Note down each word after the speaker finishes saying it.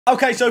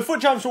Okay, so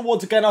FUT Champions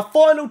Rewards again, our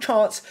final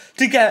chance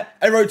to get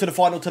a road to the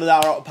final to the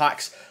out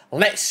packs.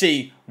 Let's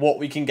see what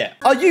we can get.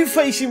 Are you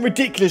facing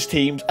ridiculous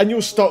teams and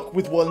you're stuck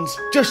with ones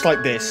just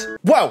like this?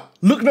 Well,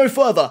 look no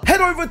further.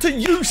 Head over to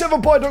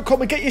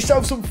u7buy.com and get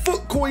yourself some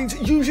FUT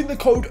coins using the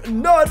code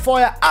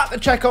NerdFire at the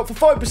checkout for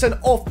 5%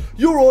 off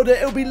your order.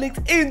 It'll be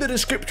linked in the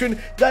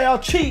description. They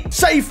are cheap,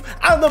 safe,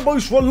 and the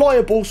most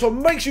reliable, so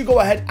make sure you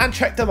go ahead and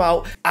check them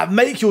out and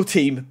make your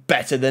team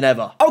better than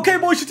ever. Okay,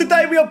 boys, so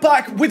today we are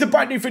back with a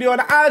brand new video,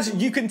 and as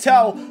you can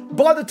tell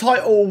by the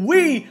title,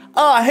 we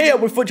are here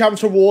with FUT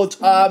Champions Rewards.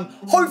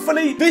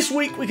 Hopefully this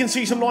week we can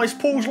see some nice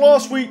pulls.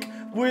 Last week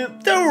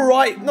they're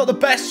alright, not the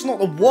best, not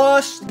the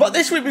worst, but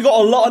this week we got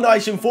a lot of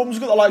nice informs.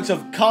 We've got the likes of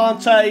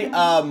Kante,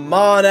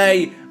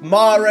 Mane,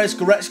 Mahrez,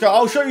 Goretzka.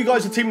 I'll show you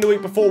guys the team of the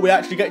week before we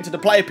actually get into the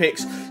player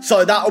picks,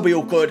 so that'll be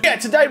all good. Yeah,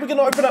 today we're going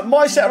to open up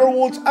my set of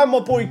rewards and my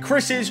boy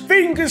Chris's.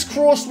 Fingers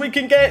crossed we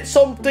can get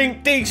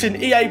something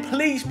decent. EA,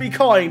 please be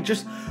kind.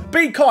 Just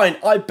be kind,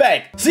 I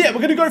beg. So yeah, we're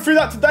going to go through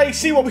that today,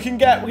 see what we can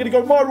get. We're going to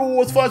go my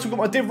rewards first. We've got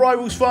my div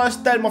rivals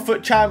first, then my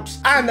FUT champs,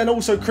 and then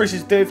also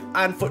Chris's div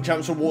and FUT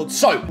champs rewards.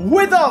 So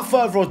without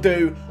further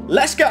ado,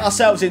 let's get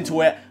ourselves into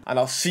it, and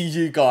I'll see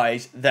you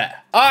guys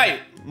there. All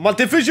right, my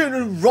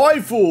division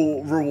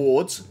rival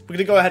rewards, we're going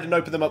to go ahead and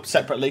open them up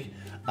separately.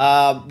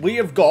 We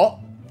have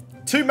got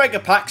 2 mega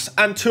packs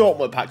and 2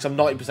 ultimate packs, I'm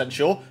 90%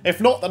 sure. If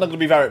not, then I'm going to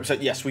be very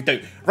upset. Yes, we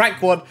do.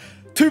 Rank 1.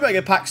 2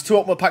 mega packs, 2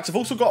 ultimate packs. I've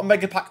also got a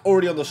mega pack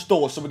already on the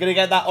store, so we're going to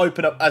get that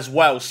open up as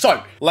well.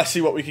 So, let's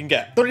see what we can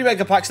get. 3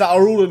 mega packs that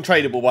are all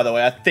untradeable, by the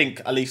way. I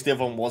think at least the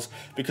other one was,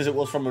 because it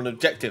was from an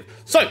objective.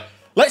 So,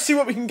 let's see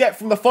what we can get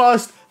from the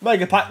first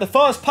mega pack. The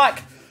first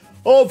pack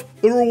of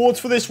the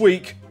rewards for this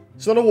week.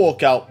 It's not a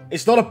walkout.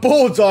 It's not a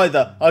boards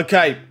either.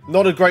 Okay,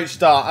 not a great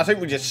start. I think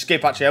we just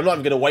skip, actually. I'm not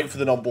even going to wait for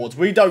the non-boards.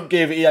 We don't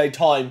give EA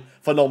time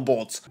for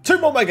non-boards. 2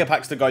 more mega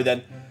packs to go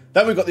then.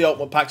 Then we've got the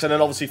ultimate packs, and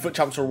then obviously FUT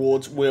Champs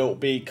Rewards will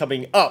be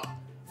coming up.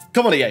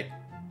 Come on, EA.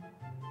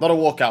 Not a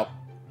walkout.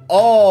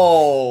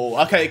 Oh,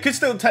 okay. It could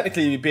still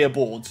technically be a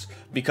boards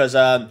because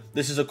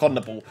this is a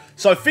condable.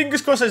 So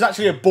fingers crossed there's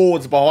actually a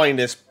boards behind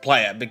this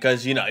player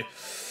because, you know,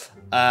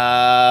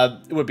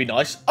 it would be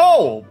nice.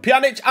 Oh,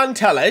 Pjanic and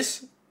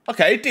Telles.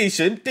 Okay,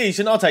 decent.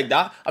 I'll take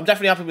that. I'm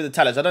definitely happy with the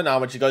Telles. I don't know how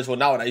much he goes for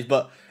nowadays,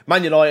 but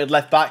Man United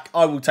left back,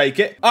 I will take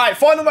it. All right,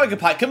 final mega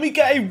pack. Can we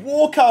get a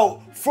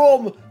walkout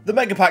from the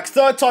mega packs?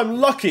 3rd time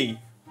lucky.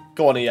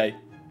 Go on, EA.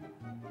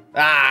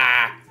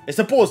 Ah, it's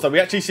a boards though. We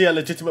actually see a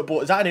legitimate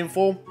board. Is that an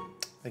inform?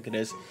 I think it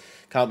is.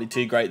 Can't be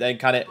too great then,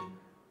 can it?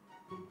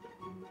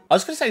 I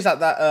was going to say, is that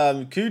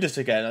Kudus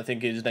again? I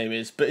think his name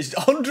is. But is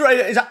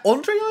that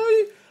Andre?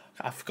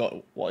 I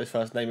forgot what his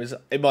first name is.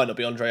 It might not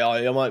be Andre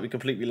Ayew. I might be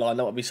completely lying.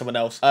 That might be someone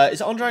else. Is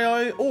it Andre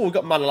Ayew? Oh, we've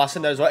got Manolas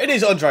in there as well. It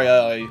is Andre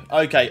Ayew.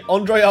 Okay,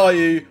 Andre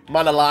Ayew,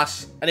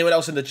 Manolas. Anyone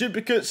else in the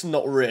duplicates?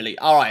 Not really.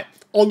 All right,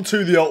 on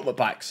to the ultimate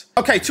packs.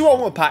 Okay, 2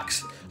 ultimate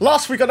packs.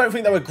 Last week, I don't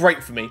think they were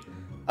great for me.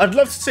 I'd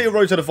love to see a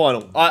road to the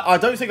final. I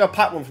don't think I've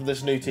packed one from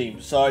this new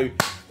team. So,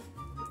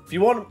 if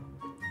you want,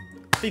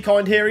 be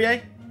kind here,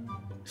 EA.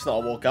 It's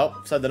not a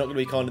walkout, so they're not going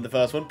to be kind in the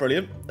first one.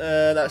 Brilliant.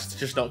 That's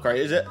just not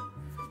great, is it?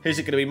 Who's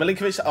it going to be?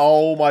 Milinkovic?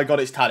 Oh my god,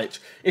 it's Tadic.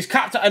 It's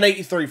capped at an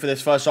 83 for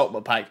this first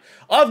ultimate pack.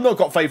 I've not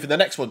got faith in the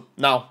next one.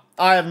 No,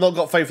 I have not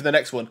got faith in the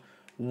next one.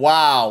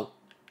 Wow.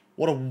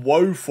 What a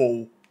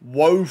woeful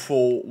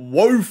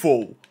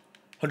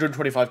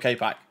 125k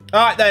pack.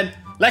 Alright then,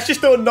 let's just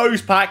do a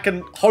nose pack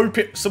and hope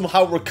it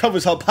somehow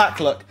recovers our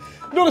pack luck.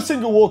 Not a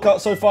single walkout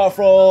so far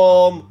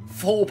from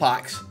 4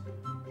 packs.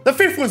 The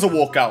 5th was a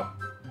walkout.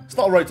 It's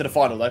not a road to the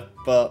final though,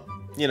 but,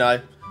 you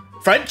know.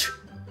 French?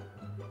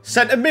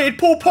 Centre mid,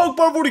 Paul Pogba,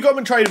 I've already got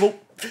him untradeable.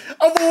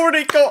 I've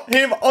already got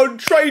him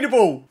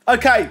untradeable.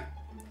 Okay,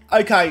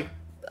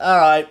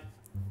 alright.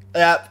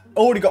 Yeah,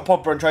 already got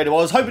Pogba untradeable.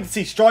 I was hoping to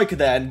see striker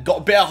there and got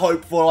a bit of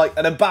hope for like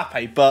an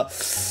Mbappe, but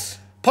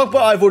Pogba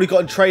I've already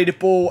got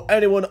untradeable.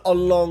 Anyone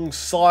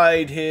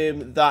alongside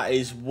him that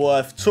is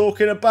worth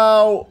talking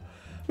about?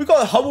 We've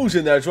got Hummels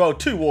in there as well,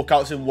 2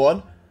 walkouts in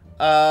 1.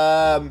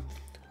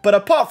 But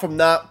apart from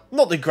that,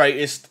 not the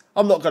greatest,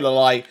 I'm not going to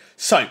lie.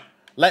 So,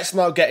 let's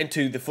now get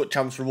into the FUT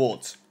Champs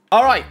Rewards.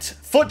 Alright,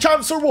 FUT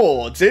Champs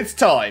Rewards, it's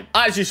time.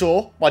 As you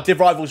saw, my div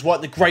rivals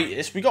weren't the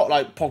greatest. We got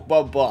like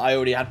Pogba, but I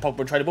already had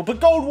Pogba untradeable. But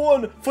Gold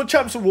 1 FUT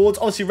Champs Rewards,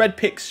 obviously red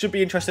picks should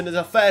be interesting. There's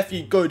a fair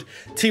few good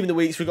team of the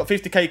weeks. We've got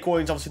 50k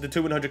coins, obviously the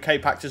 2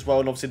 100k packs as well,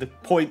 and obviously the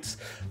points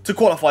to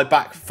qualify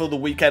back for the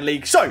weekend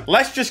league. So,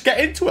 let's just get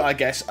into it, I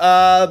guess.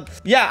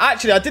 Yeah,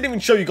 actually, I didn't even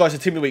show you guys the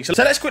team of the week. So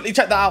let's quickly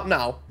check that out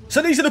now.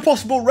 So these are the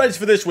possible reds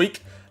for this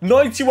week.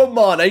 91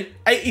 Mane,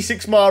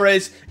 86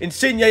 Mahrez,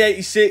 Insigne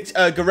 86,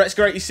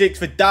 Goretzka 86,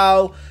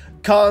 Vidal,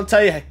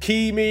 Kante,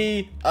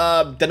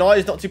 Hakimi, Deny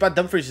is not too bad,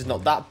 Dumfries is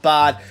not that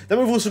bad. Then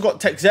we've also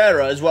got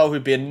Texera as well,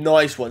 who'd be a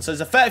nice one. So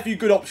there's a fair few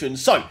good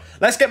options. So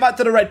let's get back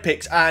to the red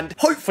picks and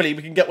hopefully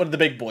we can get one of the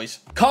big boys.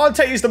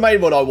 Kante is the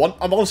main one I want.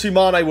 Obviously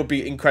Mane would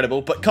be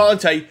incredible, but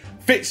Kante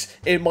fits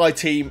in my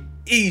team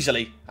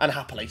easily and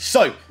happily.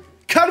 So,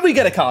 can we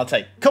get a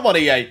Kante? Come on,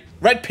 EA.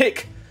 Red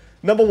pick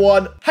number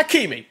 1,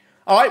 Hakimi.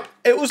 Alright,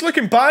 it was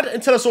looking bad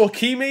until I saw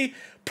Hakimi.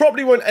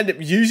 Probably won't end up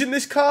using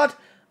this card,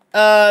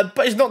 but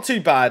it's not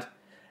too bad.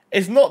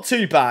 It's not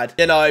too bad.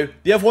 You know,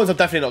 the other ones I'm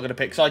definitely not going to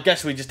pick, so I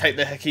guess we just take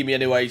the Hakimi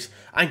anyways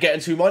and get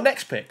into my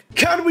next pick.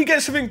 Can we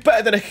get something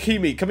better than a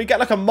Hakimi? Can we get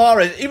like a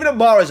Mahrez? Even a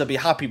Mahrez I'd be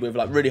happy with,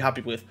 like really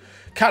happy with.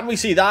 Can we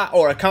see that?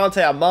 Or a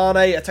Kante, a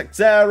Mane, a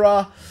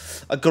Teixeira,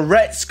 a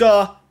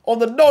Goretzka on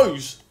the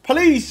nose,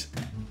 please.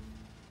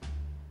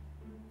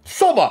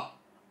 Sommer.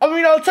 I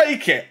mean, I'll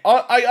take it.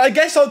 I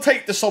guess I'll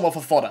take the Sommer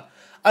for fodder.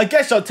 I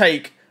guess I'll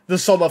take the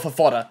Sommer for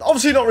fodder.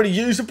 Obviously not really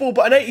usable,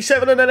 but an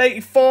 87 and an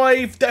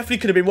 85 definitely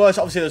could have been worse.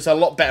 Obviously, there's a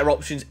lot better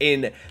options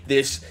in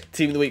this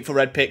Team of the Week for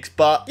red picks,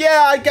 but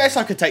yeah, I guess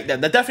I could take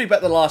them. They're definitely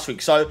better than last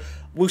week, so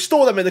we'll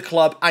store them in the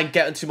club and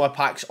get into my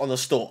packs on the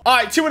store. All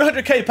right,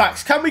 200k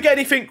packs. Can we get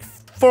anything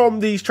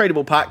from these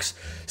tradable packs?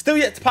 Still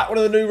yet to pack one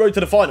of the new Road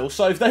to the Final,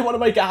 so if they want to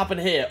make it happen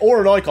here,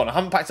 or an icon. I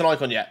haven't packed an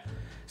icon yet.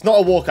 It's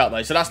not a walkout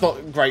though, so that's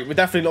not great. We're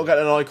definitely not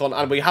getting an icon,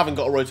 and we haven't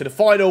got a Road to the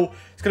Final.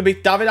 It's going to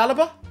be David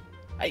Alaba,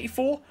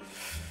 84.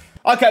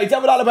 Okay,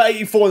 David Alaba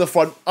 84 in the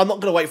front. I'm not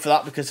going to wait for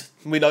that because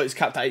we know it's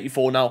capped at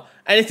 84 now.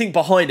 Anything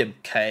behind him?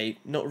 Okay,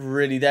 not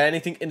really there.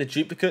 Anything in the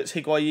duplicates?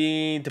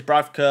 Higuain,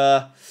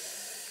 Dubravka.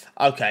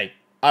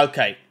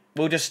 Okay.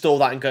 We'll just store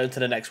that and go into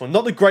the next one.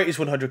 Not the greatest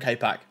 100k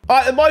pack. All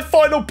right, and my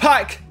final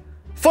pack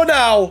for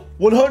now,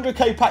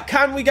 100k pack.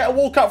 Can we get a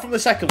walkout from the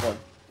second one?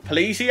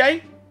 Please,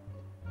 EA?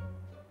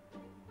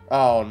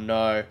 Oh,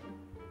 no.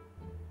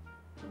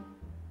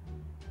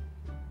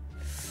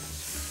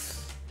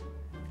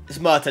 It's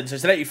Mertens, so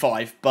it's an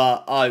 85,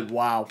 but oh,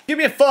 wow. Give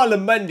me a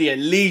Ferland Mendy at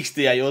least,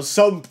 EA, or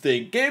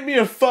something. Give me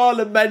a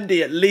Ferland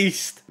Mendy at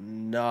least.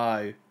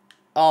 No.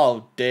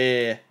 Oh,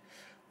 dear.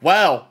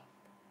 Well,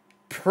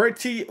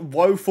 pretty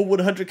woeful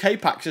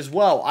 100k packs as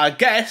well. I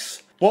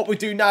guess what we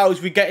do now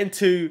is we get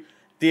into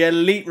the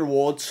elite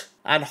rewards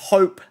and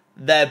hope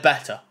they're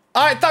better.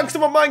 Alright, thanks to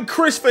my man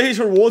Chris for his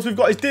rewards. We've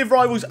got his Div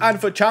Rivals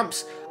and FUT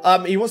Champs.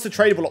 He wants the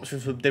tradable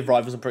options for Div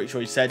Rivals, I'm pretty sure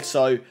he said.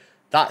 So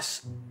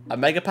that's a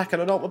Mega Pack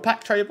and an Ultimate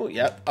Pack tradable.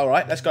 Yep,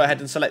 alright, let's go ahead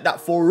and select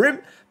that for him.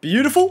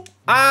 Beautiful.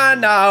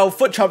 And now,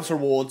 FUT Champs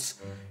rewards.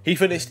 He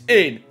finished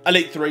in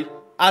Elite 3,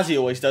 as he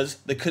always does.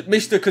 The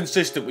Mr.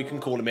 Consistent, we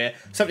can call him here.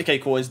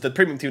 70k coins, the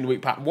Premium Team of the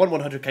Week pack,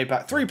 100k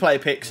pack, 3 player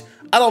picks,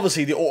 and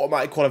obviously the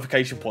automatic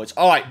qualification points.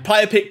 Alright,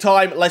 player pick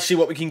time. Let's see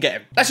what we can get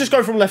him. Let's just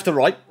go from left to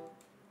right.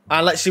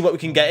 And let's see what we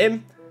can get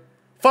him.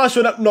 First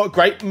one up, not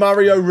great.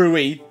 Mario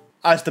Rui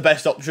as the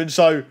best option.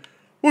 So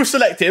we'll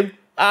select him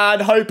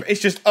and hope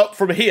it's just up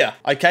from here.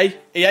 Okay,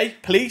 EA,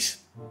 please.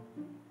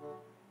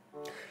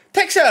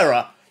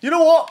 Teixeira. You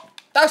know what?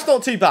 That's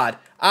not too bad.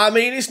 I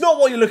mean, it's not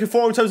what you're looking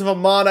for in terms of a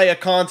Mane, a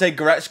Kante,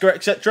 Goretzka,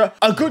 etc.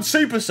 A good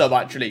super sub,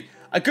 actually.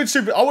 A good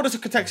super... I would have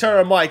took a Teixeira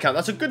on my account.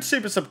 That's a good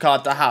super sub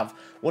card to have.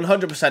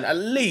 100%. At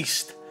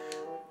least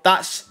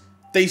that's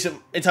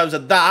decent in terms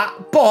of that,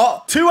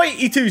 but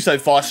 282 so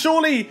far.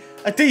 Surely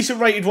a decent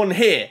rated one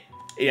here.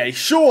 EA,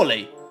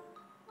 surely.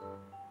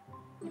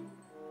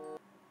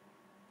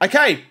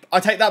 Okay, I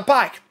take that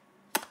back.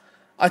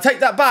 I take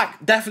that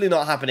back. Definitely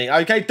not happening.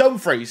 Okay,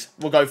 Dumfries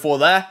we'll go for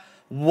there.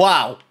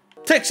 Wow.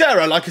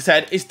 Teixeira, like I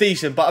said, is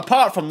decent, but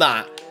apart from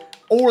that,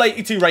 all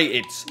 82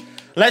 rateds.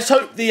 Let's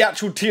hope the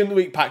actual Team of the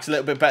Week pack's a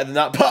little bit better than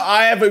that, but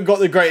I haven't got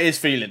the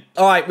greatest feeling.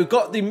 All right, we've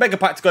got the Mega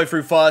Pack to go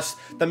through first,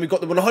 then we've got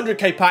the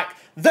 100k pack,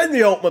 then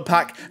the Ultimate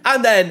Pack,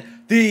 and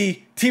then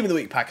the Team of the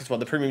Week pack as well,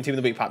 the Premium Team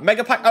of the Week pack.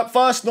 Mega Pack up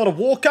first, not a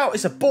walkout,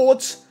 it's a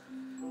boards.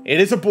 It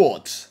is a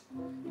boards.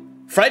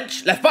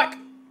 French, left back,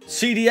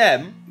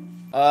 CDM.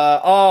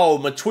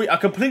 Matuidi. I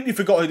completely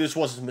forgot who this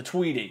was, it's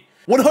Matuidi.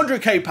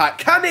 100k pack,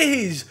 can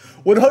his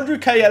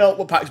 100k and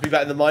Ultimate packs be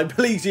better than mine?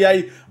 Please,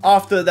 EA,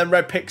 after them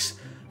red picks.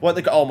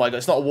 Oh my god,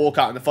 it's not a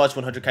walkout in the first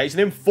 100k. It's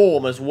an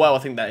inform as well, I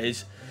think that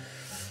is.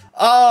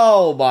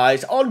 Oh my,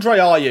 it's Andre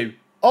Ayew.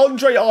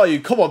 Andre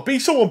Ayew, come on, be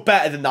someone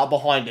better than that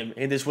behind him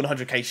in this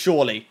 100k,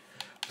 surely.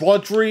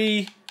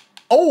 Rodri.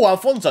 Oh,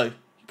 Alfonso. He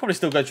probably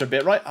still goes for a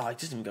bit, right? Oh, he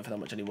doesn't even go for that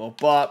much anymore.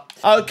 But,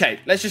 okay,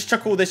 let's just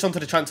chuck all this onto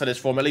the transfer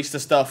list form. At least the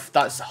stuff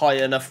that's high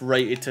enough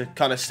rated to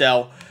kind of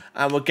sell.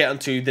 And we'll get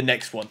onto the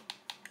next one.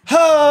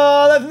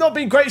 They've not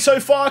been great so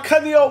far.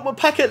 Can the Ultimate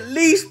Pack at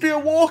least be a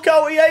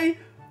walkout, EA?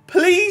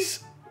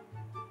 Please?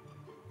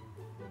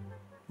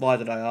 Why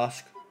did I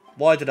ask?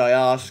 Why did I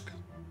ask?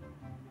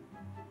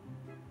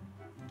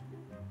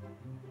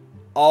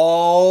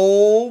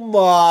 Oh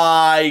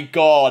my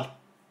god.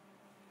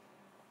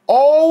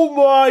 Oh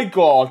my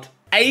god.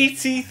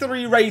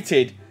 83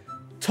 rated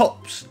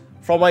tops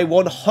from a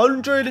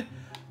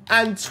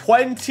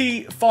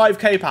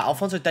 125k pack.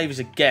 Alphonso Davies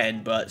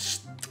again, but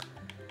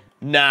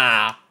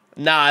nah.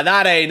 Nah,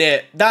 that ain't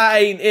it. That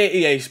ain't it,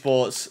 EA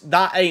Sports.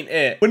 That ain't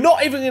it. We're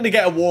not even going to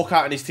get a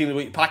walkout in this Team of the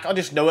Week pack. I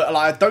just know it.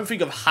 Like, I don't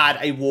think I've had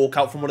a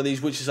walkout from one of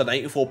these, which is an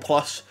 84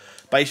 plus,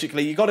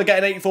 basically. You got to get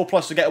an 84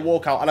 plus to get a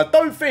walkout. And I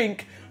don't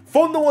think,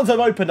 from the ones I've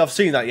opened, I've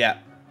seen that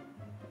yet.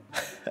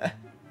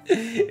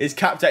 It's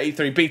capped at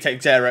 83. B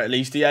Teixeira at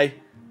least, EA.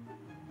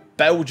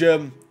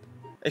 Belgium.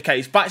 Okay,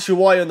 it's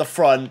Batshuayi on the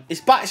front. It's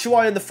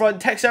Batshuayi on the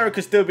front. Teixeira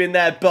could still be in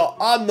there, but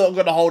I'm not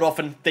going to hold off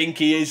and think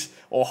he is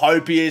or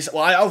hope he is.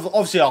 Well,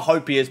 obviously I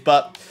hope he is,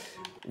 but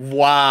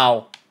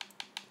wow.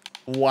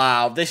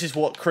 Wow, this is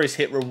what Chris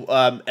hit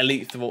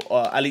Elite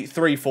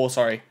 3 for,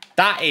 sorry.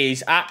 That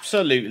is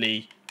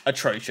absolutely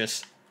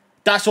atrocious.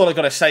 That's all I've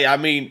got to say. I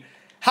mean,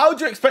 how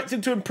do you expect him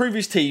to improve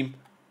his team,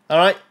 all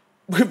right,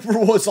 with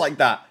rewards like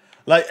that?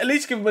 Like, at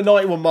least give him a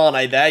 91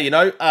 Mane there, you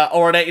know,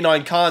 or an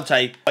 89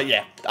 Kante. But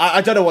yeah,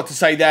 I don't know what to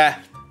say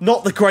there.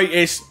 Not the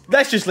greatest.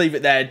 Let's just leave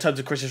it there in terms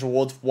of Chris's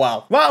rewards.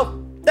 Wow.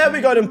 Well, there we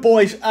go then,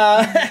 boys.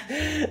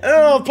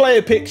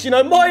 Player picks. You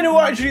know, mine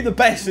are actually the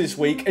best this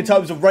week in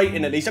terms of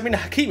rating, at least. I mean,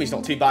 Hakimi's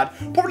not too bad.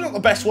 Probably not the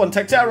best one.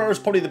 Teixeira is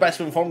probably the best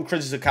one from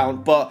Chris's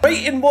account. But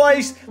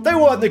rating-wise, they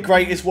weren't the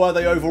greatest, were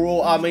they,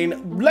 overall? I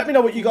mean, let me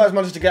know what you guys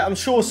managed to get. I'm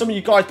sure some of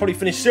you guys probably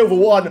finished Silver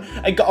 1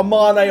 and got a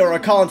Mane or a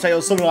Kante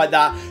or something like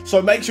that.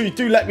 So make sure you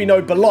do let me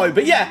know below.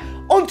 But yeah,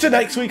 on to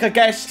next week, I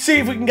guess. See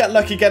if we can get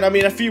lucky again. I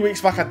mean, a few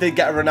weeks back, I did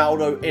get a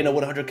Ronaldo in a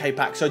 100k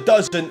pack. So it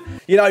doesn't,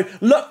 you know,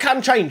 luck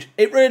can change.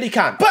 It really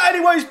can. But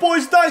anyways,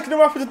 boys, that's going to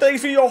wrap up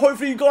today's video.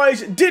 Hopefully you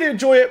guys did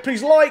enjoy it.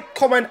 Please like,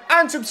 comment,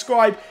 and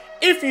subscribe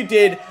if you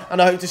did.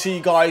 And I hope to see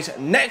you guys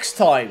next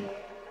time.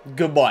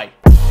 Goodbye.